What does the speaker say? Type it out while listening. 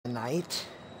night.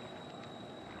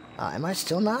 Am I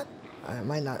still not? Am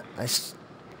I not?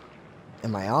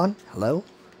 Am I on? Hello?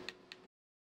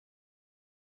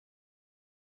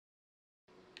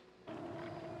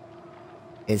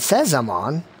 It says I'm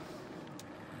on.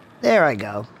 There I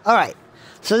go. Alright.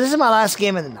 So this is my last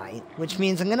game of the night, which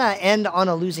means I'm going to end on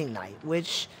a losing night,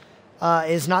 which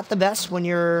is not the best when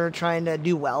you're trying to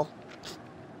do well.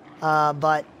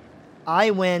 But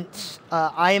I went,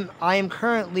 I am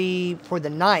currently, for the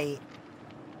night,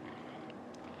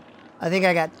 I think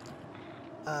I got,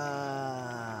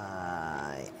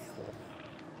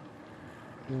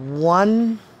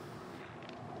 one,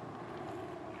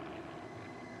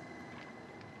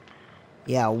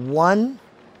 yeah, one,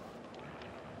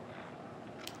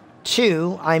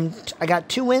 two, I got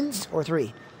 2 wins, or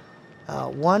 3,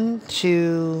 1,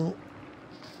 2,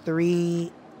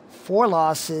 3, 4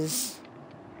 losses,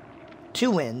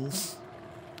 2 wins.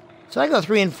 So I go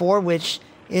 3 and 4, which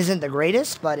isn't the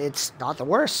greatest, but it's not the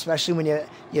worst, especially when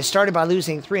you started by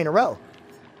losing 3 in a row.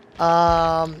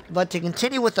 But to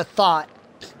continue with the thought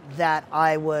that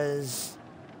I was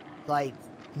like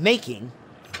making,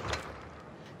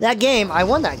 that game, I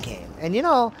won that game. And you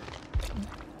know,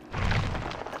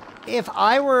 if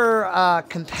I were a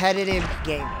competitive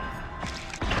gamer,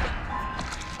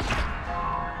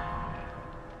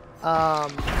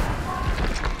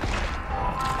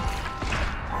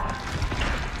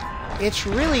 it's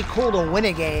really cool to win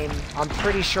a game I'm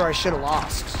pretty sure I should have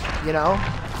lost, you know?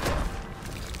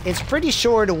 It's pretty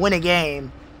sure to win a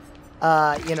game,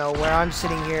 you know, where I'm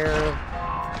sitting here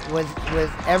with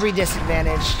every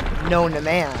disadvantage known to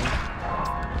man.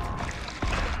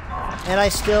 And I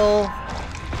still,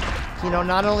 you know,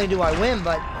 not only do I win,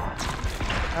 but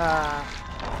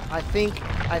I think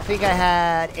I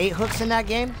had 8 hooks in that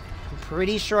game. I'm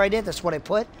pretty sure I did. That's what I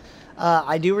put.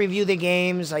 I do review the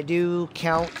games. I do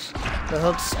count the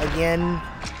hooks again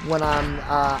when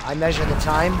I measure the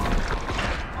time.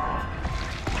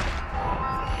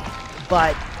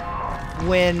 But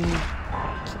when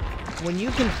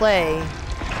you can play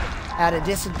at a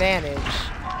disadvantage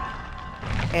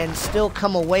and still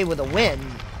come away with a win,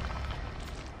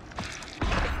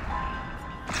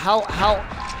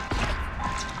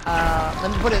 let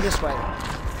me put it this way.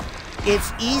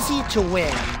 It's easy to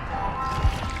win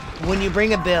when you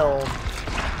bring a build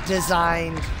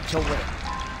designed to win.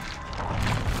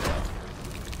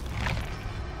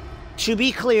 To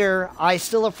be clear, I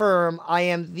still affirm I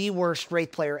am the worst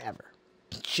Wraith player ever.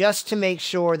 Just to make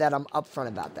sure that I'm upfront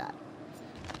about that.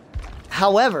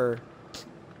 However,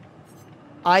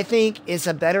 I think it's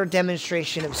a better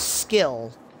demonstration of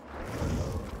skill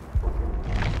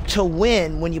to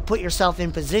win when you put yourself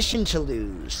in position to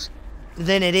lose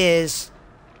than it is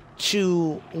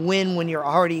to win when you're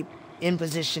already in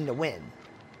position to win.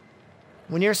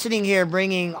 When you're sitting here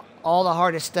bringing all the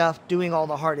hardest stuff, doing all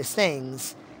the hardest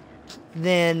things,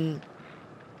 then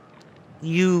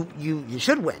you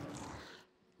should win.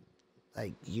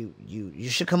 Like you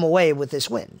should come away with this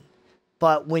win.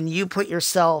 But when you put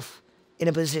yourself in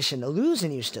a position to lose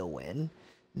and you still win,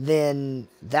 then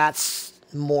that's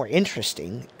more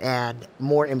interesting and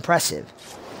more impressive.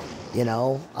 You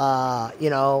know,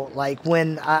 like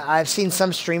when I've seen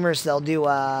some streamers, they'll do,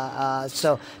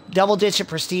 so double-digit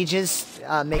prestiges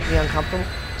make me uncomfortable.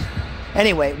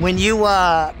 Anyway, when you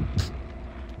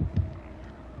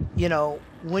know,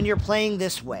 when you're playing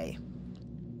this way,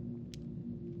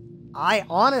 I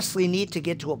honestly need to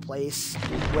get to a place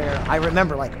where I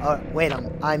remember, like, wait,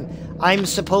 I'm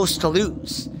supposed to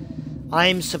lose.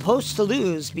 I'm supposed to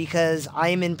lose because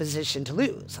I'm in position to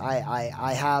lose.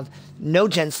 I have no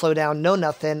gen slowdown, no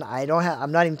nothing.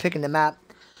 I'm not even picking the map.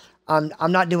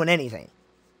 I'm not doing anything.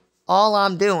 All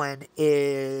I'm doing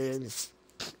is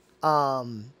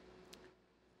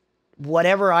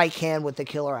whatever I can with the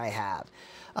killer I have.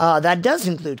 That does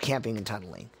include camping and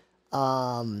tunneling.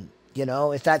 You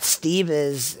know, if that Steve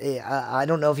is, I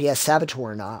don't know if he has Saboteur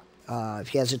or not. If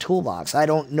he has a toolbox, I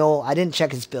don't know. I didn't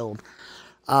check his build.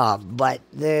 But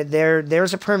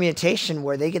there's a permutation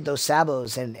where they get those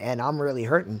sabos and I'm really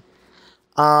hurting.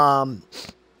 But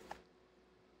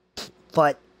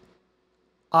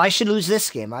I should lose this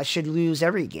game. I should lose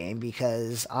every game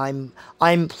because I'm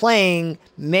playing,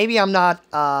 maybe I'm not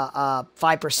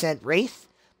 5% Wraith,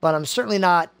 but I'm certainly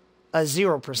not a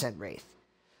 0% Wraith.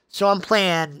 So I'm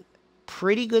playing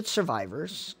pretty good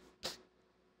survivors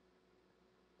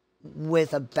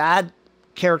with a bad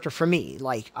character for me.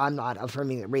 Like, I'm not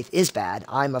affirming that Wraith is bad.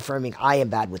 I'm affirming I am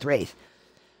bad with Wraith.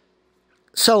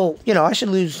 So, you know, I should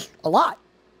lose a lot.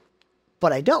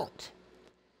 But I don't.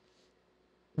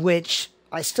 Which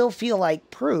I still feel like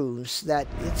proves that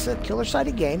it's a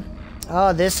killer-sided game.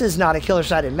 Oh, this is not a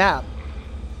killer-sided map.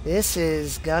 This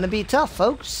is gonna be tough,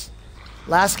 folks.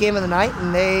 Last game of the night,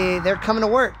 and they're coming to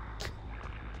work.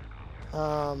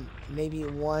 Maybe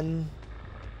 1,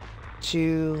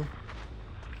 2,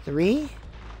 3.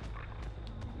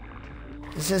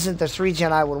 This isn't the 3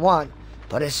 gen I would want,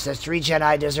 but it's the 3 gen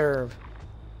I deserve.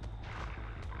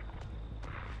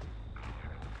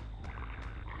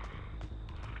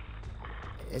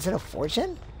 Is it a 4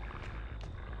 gen?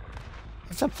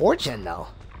 It's a 4 gen though.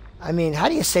 I mean, how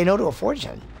do you say no to a 4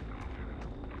 gen?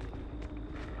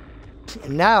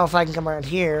 And now if I can come around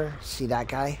here, see that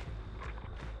guy?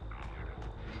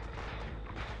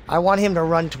 I want him to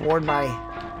run toward my...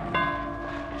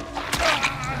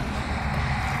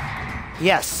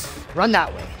 Yes, run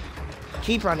that way.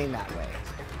 Keep running that way.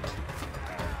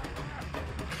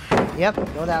 Yep,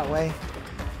 go that way.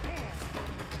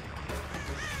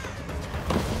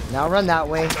 Now run that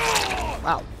way.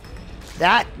 Wow.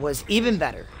 That was even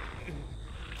better.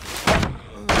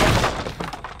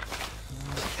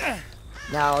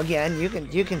 Now again, you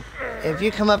can if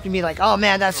you come up to me like, oh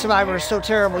man, that survivor is so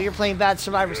terrible, you're playing bad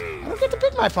survivors. I don't get to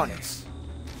pick my opponents.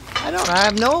 I don't. I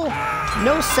have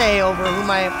no say over who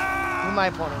my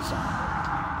opponents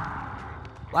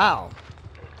are. Wow.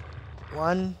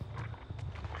 1.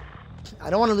 I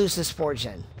don't want to lose this 4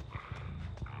 gen.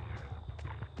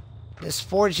 This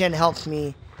 4 gen helps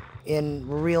me in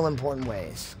real important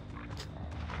ways.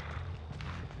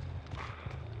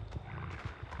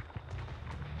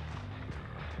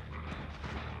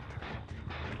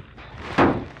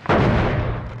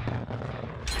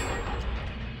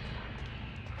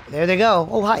 There they go.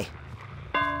 Oh, hi.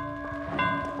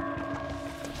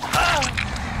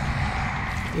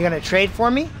 You're gonna trade for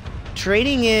me?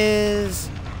 Trading is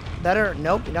better.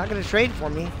 Nope, you're not gonna trade for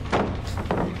me.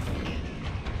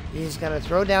 He's gonna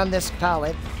throw down this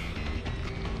pallet.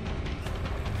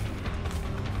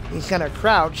 He's gonna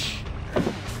crouch.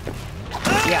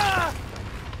 Yeah.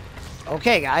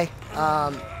 Okay, guy.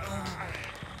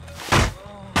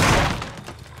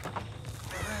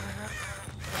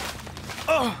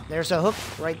 There's a hook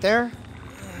right there.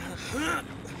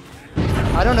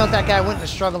 I don't know if that guy went in a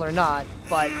struggle or not,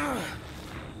 but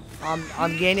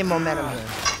I'm gaining momentum here.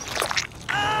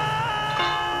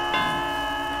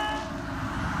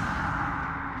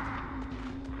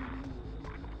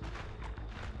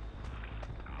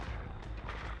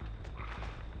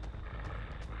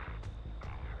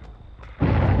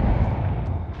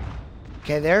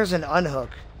 Okay, there's an unhook.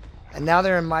 And now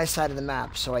they're in my side of the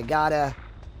map, so I gotta...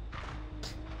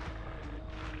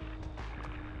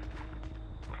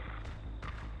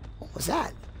 What was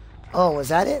that? Oh, was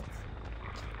that it?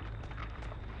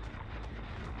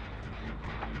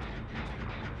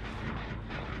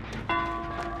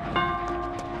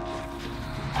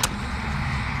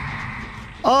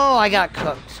 Oh, I got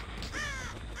cooked.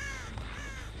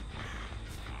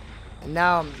 And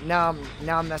now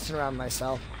I'm messing around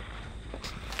myself.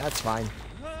 That's fine.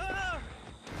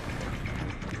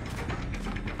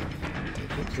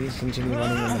 Please continue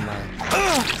running into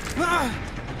mine.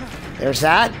 There's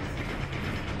that.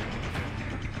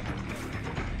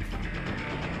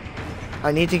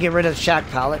 I need to get rid of shack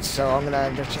pallets, so I'm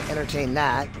gonna entertain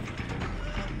that.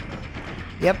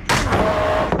 Yep.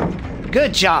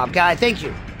 Good job, guy. Thank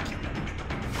you.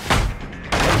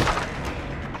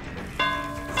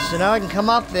 So now I can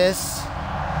come up this.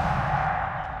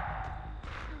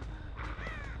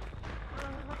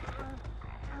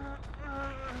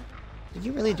 Did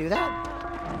you really do that?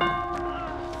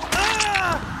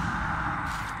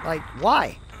 Like,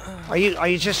 why? Are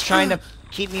you just trying to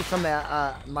keep me from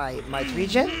my 3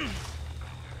 gen?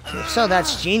 If so,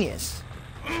 that's genius.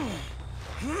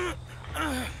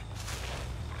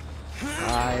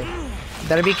 I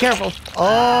better be careful.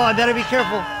 Oh, I better be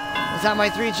careful. Is that my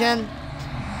 3 gen?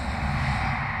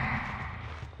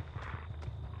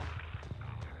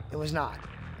 It was not.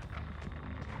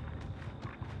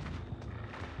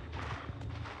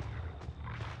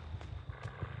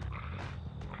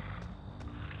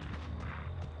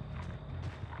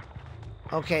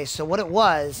 Okay, so what it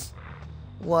was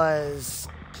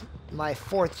my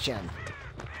 4th gen.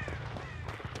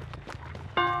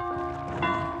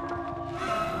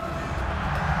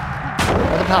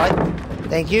 Another pallet.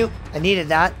 Thank you. I needed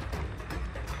that.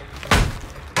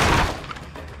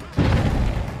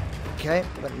 Okay,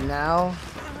 but now...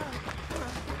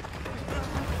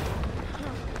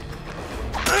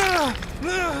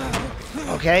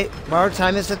 Okay, borrowed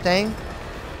time is the thing.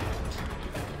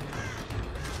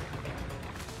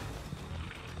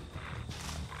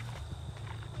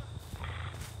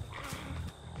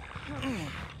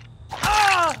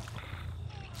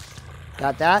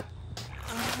 Got that.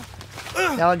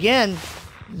 Now again,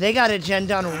 they got a gen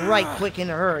done right quick in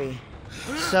a hurry.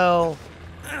 So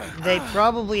they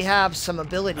probably have some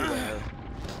ability there.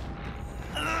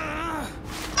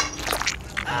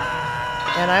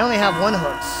 And I only have one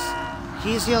hooks.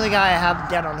 He's the only guy I have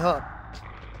dead on hook.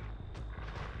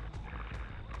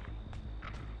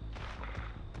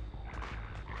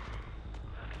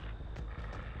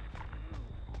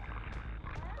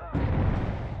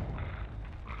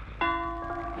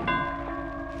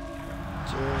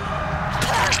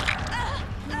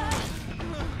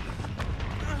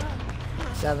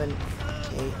 Seven,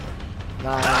 8,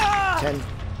 9, 10.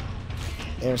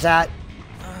 There's that.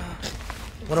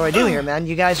 What do I do here, man?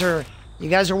 You guys are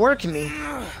working me.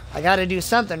 I gotta do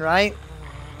something, right?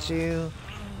 2,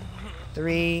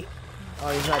 3.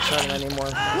 Oh, he's not trying anymore.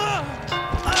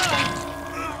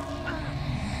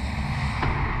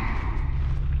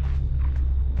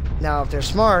 Now, if they're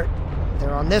smart,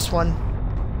 they're on this one.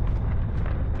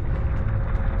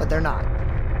 But they're not.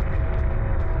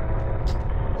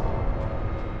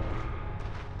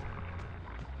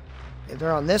 If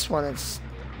they're on this one, it's...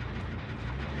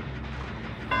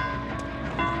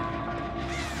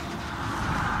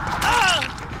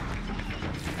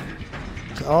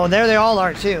 Oh, there they all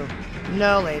are, too.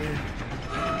 No, lady.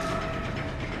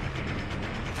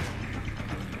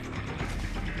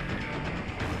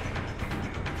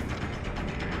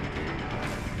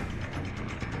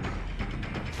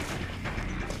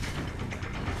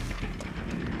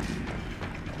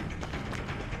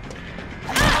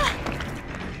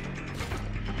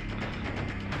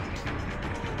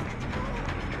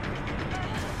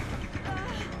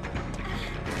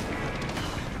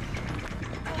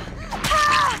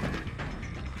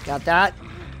 Got that.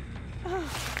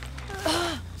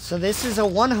 So this is a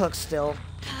one hook still.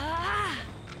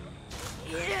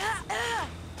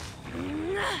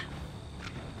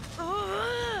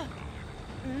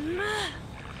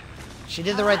 She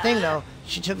did the right thing though.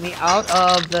 She took me out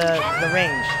of the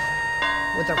range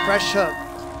with a fresh hook.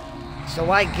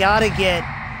 So I gotta get...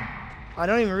 I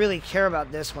don't even really care about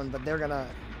this one, but they're gonna...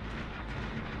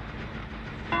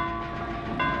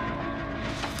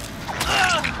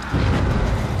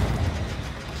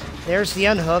 There's the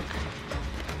unhook.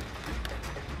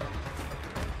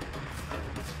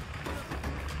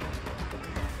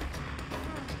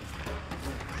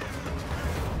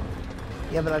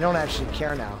 Yeah, but I don't actually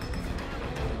care now.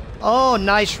 Oh,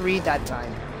 nice read that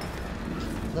time.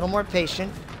 A little more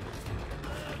patient.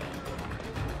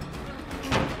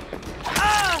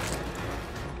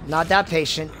 Not that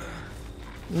patient.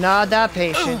 Not that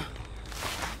patient.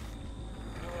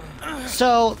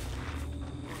 So...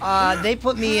 they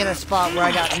put me in a spot where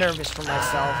I got nervous for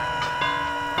myself.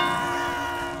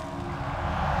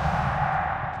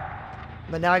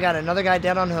 But now I got another guy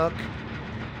dead on hook.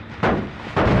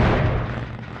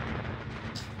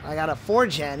 I got a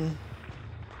 4-gen.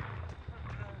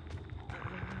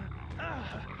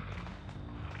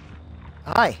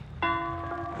 Hi.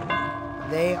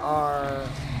 They are...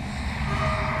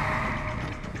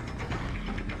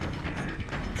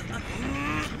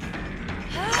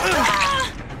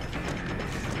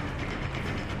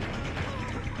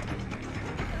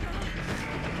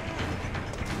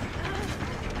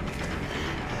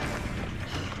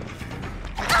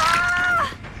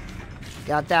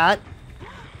 Got that.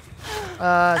 So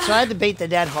I had to bait the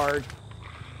dead hard.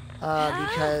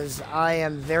 Because I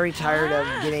am very tired of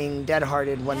getting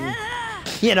dead-hearted when,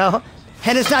 you know,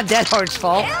 and it's not Dead Hard's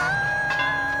fault.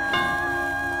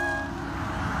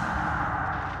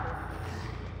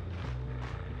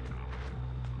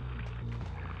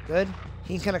 Good.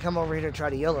 He's gonna come over here to try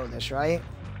to YOLO this, right?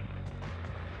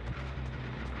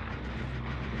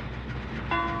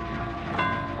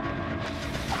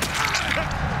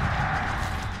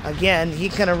 Again,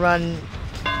 he's gonna run.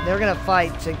 They're gonna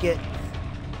fight to get.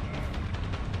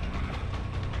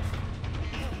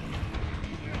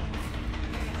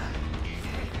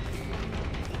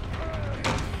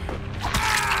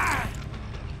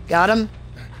 Got him,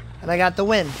 and I got the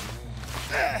win.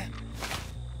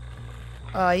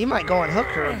 You might go and hook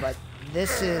her, but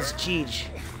this is Cheech.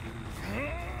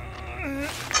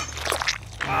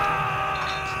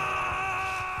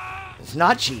 It's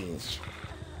not cheese.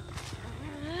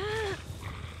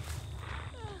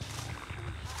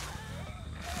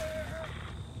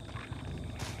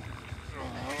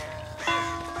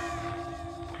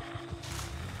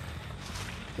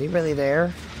 Are you really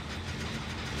there?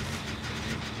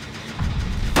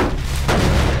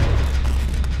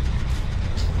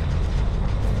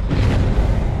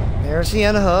 There's the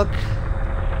unhook.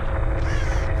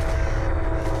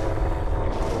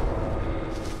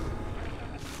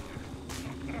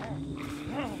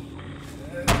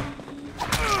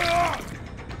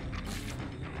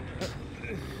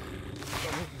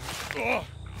 I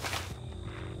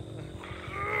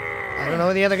don't know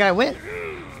where the other guy went.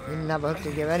 He didn't have a hook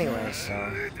to give anyway,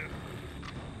 so...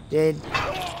 Did...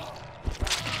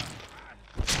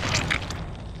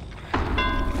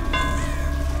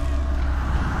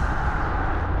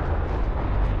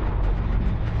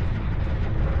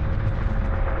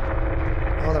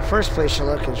 Well, the first place you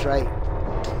look is right.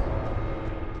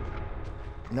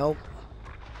 Nope.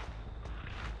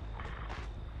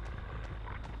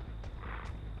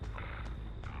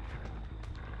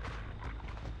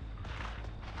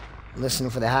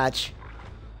 Listening for the hatch.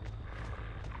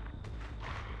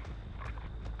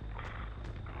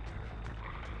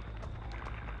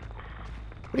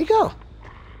 Where'd he go?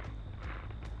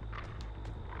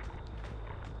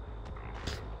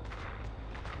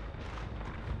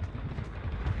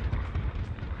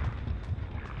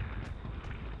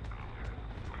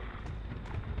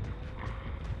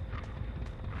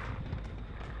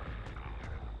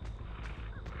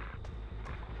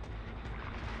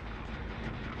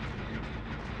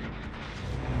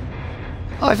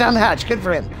 Oh, I found the hatch. Good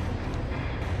for him.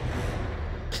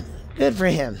 Good for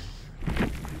him.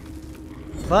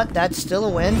 But that's still a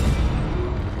win.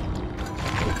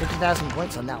 50,000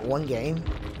 points on that one game.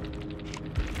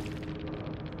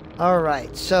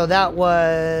 Alright, so that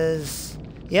was...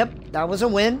 Yep, that was a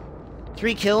win.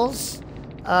 3 kills.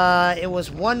 It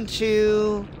was 1,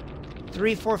 2,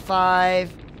 3, 4,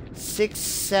 5, 6,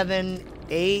 7,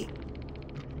 8.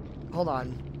 Hold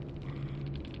on.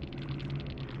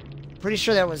 Pretty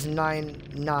sure that was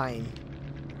 9.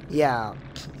 Yeah,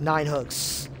 9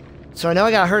 hooks. So I know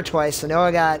I got her twice. I know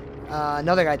I got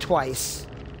another guy twice.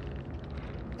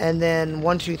 And then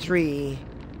 1, 2, 3.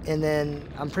 And then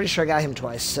I'm pretty sure I got him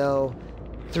twice. So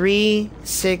 3,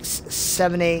 6,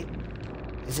 7, 8.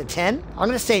 Is it 10? I'm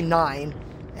going to say 9.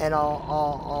 And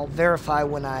I'll verify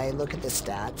when I look at the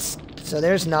stats. So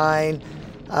there's 9.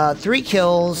 3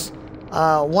 kills.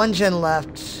 1 gen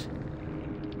left.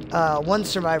 1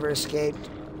 survivor escaped.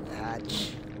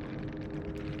 Hatch.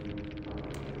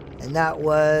 And that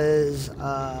was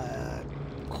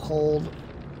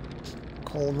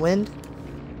Coldwind.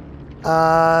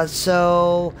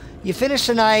 So you finished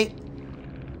tonight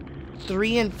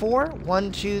 3 and 4.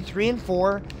 1, 2, 3 and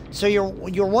 4. So you're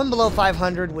 1 below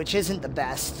 500, which isn't the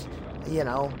best, you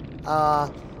know.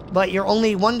 But you're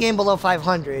only 1 game below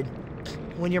 500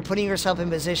 when you're putting yourself in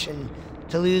position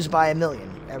to lose by 1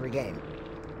 million every game.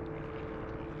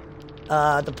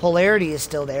 The polarity is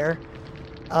still there.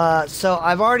 So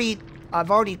I've already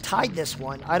tied this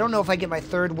one. I don't know if I get my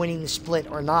 3rd winning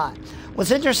split or not.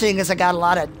 What's interesting is I got a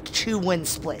lot of 2-win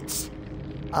splits,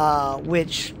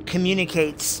 which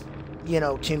communicates, you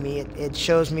know, to me. It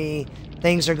shows me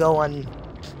things are going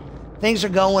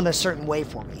a certain way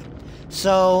for me.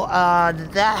 So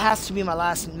that has to be my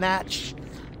last match.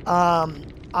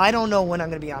 I don't know when I'm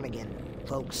going to be on again,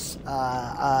 folks.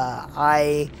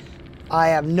 I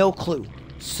have no clue.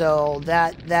 So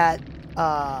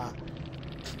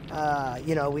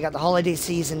you know, we got the holiday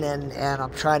season and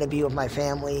I'm trying to be with my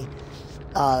family.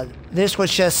 This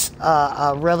was just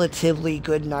a relatively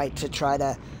good night to try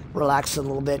to relax a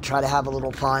little bit, try to have a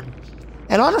little fun.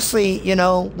 And honestly, you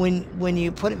know, when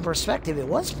you put it in perspective, it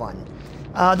was fun.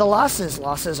 The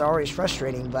losses are always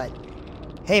frustrating, but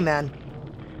hey, man,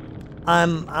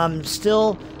 I'm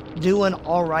still doing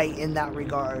all right in that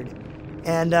regard.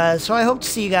 And so I hope to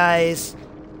see you guys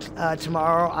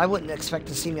tomorrow. I wouldn't expect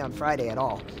to see me on Friday at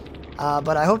all.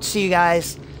 But I hope to see you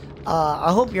guys.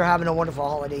 I hope you're having a wonderful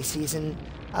holiday season.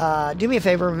 Do me a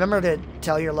favor. Remember to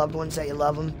tell your loved ones that you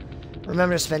love them.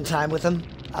 Remember to spend time with them.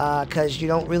 Because you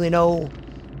don't really know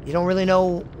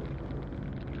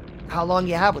how long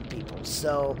you have with people.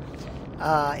 So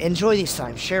enjoy these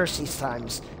times. Cherish these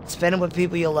times. Spend them with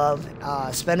people you love.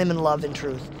 Spend them in love and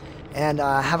truth. And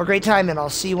have a great time. And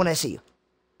I'll see you when I see you.